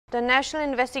The National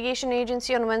Investigation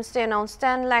Agency on Wednesday announced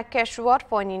 10 lakh cash reward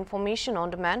for any information on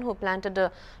the man who planted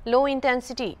a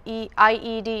low-intensity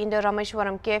IED in the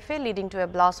Rameshwaram cafe, leading to a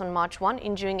blast on March 1,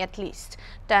 injuring at least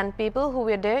 10 people who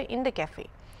were there in the cafe.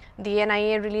 The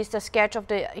NIA released a sketch of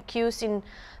the accused in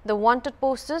the wanted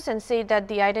posters and said that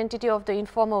the identity of the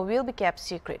informer will be kept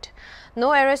secret.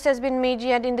 No arrest has been made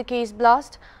yet in the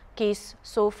case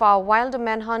so far, while the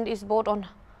manhunt is both on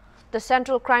the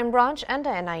Central Crime Branch and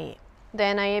the NIA.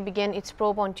 The NIA began its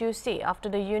probe on Tuesday after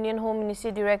the Union Home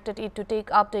Ministry directed it to take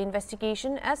up the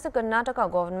investigation as the Karnataka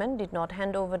government did not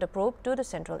hand over the probe to the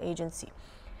central agency.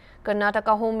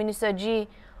 Karnataka Home Minister G.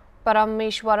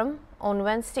 Parameshwaram on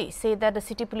Wednesday said that the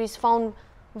city police found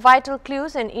vital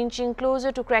clues and inching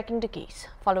closer to cracking the case.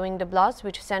 Following the blast,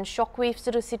 which sent shockwaves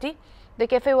to the city, the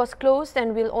cafe was closed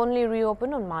and will only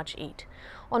reopen on March 8.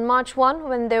 On March 1,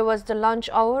 when there was the lunch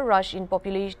hour rush in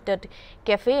populated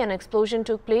cafe, an explosion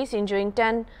took place, injuring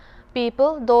 10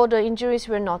 people, though the injuries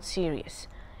were not serious.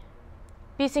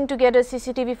 Piecing together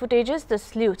CCTV footages, the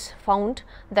sleuths found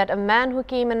that a man who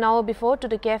came an hour before to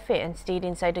the cafe and stayed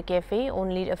inside the cafe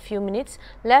only a few minutes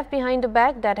left behind a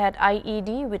bag that had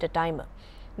IED with a timer.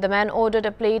 The man ordered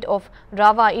a plate of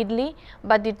rava idli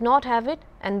but did not have it,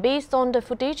 and based on the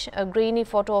footage, a grainy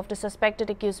photo of the suspected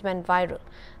accused went viral.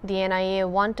 The NIA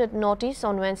wanted notice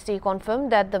on Wednesday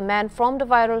confirmed that the man from the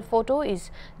viral photo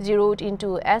is zeroed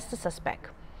into as the suspect.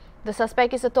 The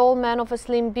suspect is a tall man of a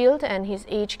slim build and his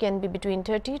age can be between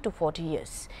 30 to 40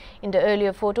 years. In the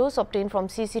earlier photos obtained from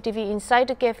CCTV inside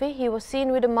the cafe, he was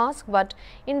seen with a mask, but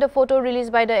in the photo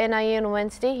released by the NIA on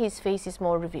Wednesday, his face is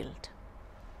more revealed.